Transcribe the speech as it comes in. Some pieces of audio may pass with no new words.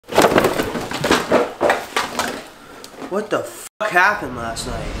What the fuck happened last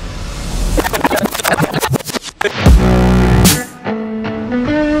night?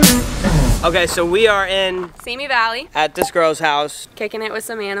 Okay, so we are in Simi Valley at this girl's house. kicking it with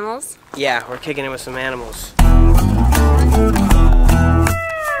some animals. Yeah, we're kicking it with some animals.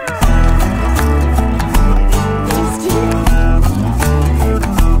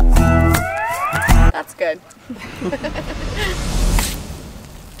 That's good.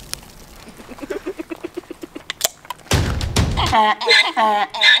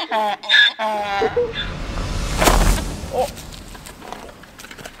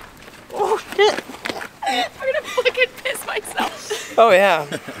 Oh shit! I'm gonna fucking piss myself. Oh yeah.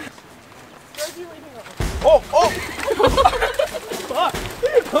 Oh, oh! Fuck!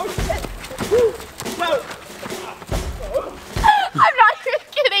 Oh shit! I'm not even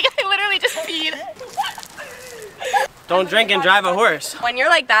kidding. I literally just peed. Don't drink and drive a horse. When you're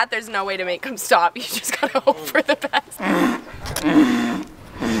like that, there's no way to make them stop. You just gotta hope for the best.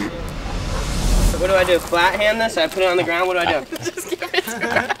 What do I do? Flat hand this? I put it on the ground? What do I do? Just give it to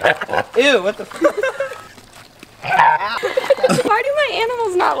her. Ew, what the f? Why do my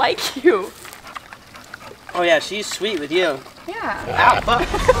animals not like you? Oh yeah, she's sweet with you. Yeah. Ow, fuck.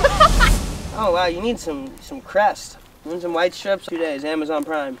 Oh wow, you need some crest. You want some white strips? 2 days, Amazon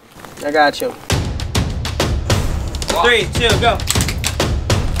Prime. I got you. 3, 2, go.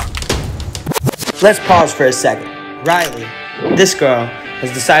 Let's pause for a second. Riley, this girl,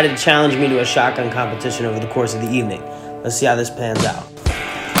 has decided to challenge me to a shotgun competition over the course of the evening. Let's see how this pans out.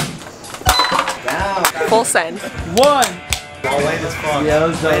 Full send. 1. Oh,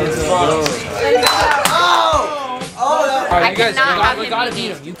 I cannot have him gotta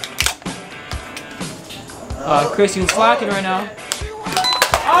beat him. Chris, you're slacking right now.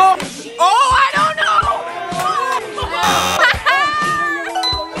 Oh, I don't know.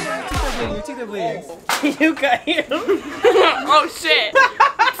 Your teeth are bleeding. You got him. Oh shit.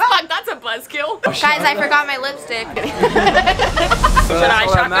 Fuck, that's a buzzkill. Guys, I forgot my lipstick. Should I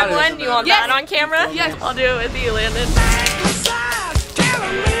shotgun one? Do you want that on camera? Yes. I'll do it with you, Landon.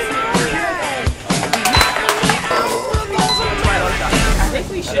 I think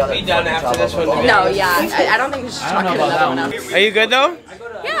we should be done after this one. No, yeah. I don't think we should shotgun another one else. Are you good though?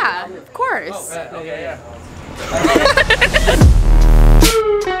 Yeah, of course. Okay, yeah.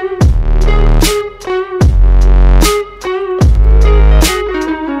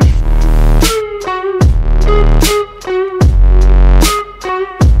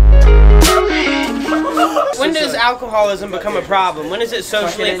 When does alcoholism become a problem? When is it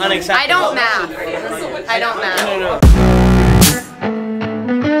socially unacceptable? I don't math. I don't math. No.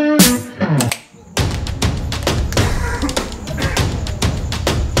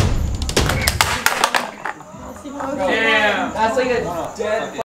 Damn. That's like a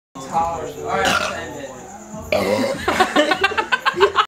dead tower.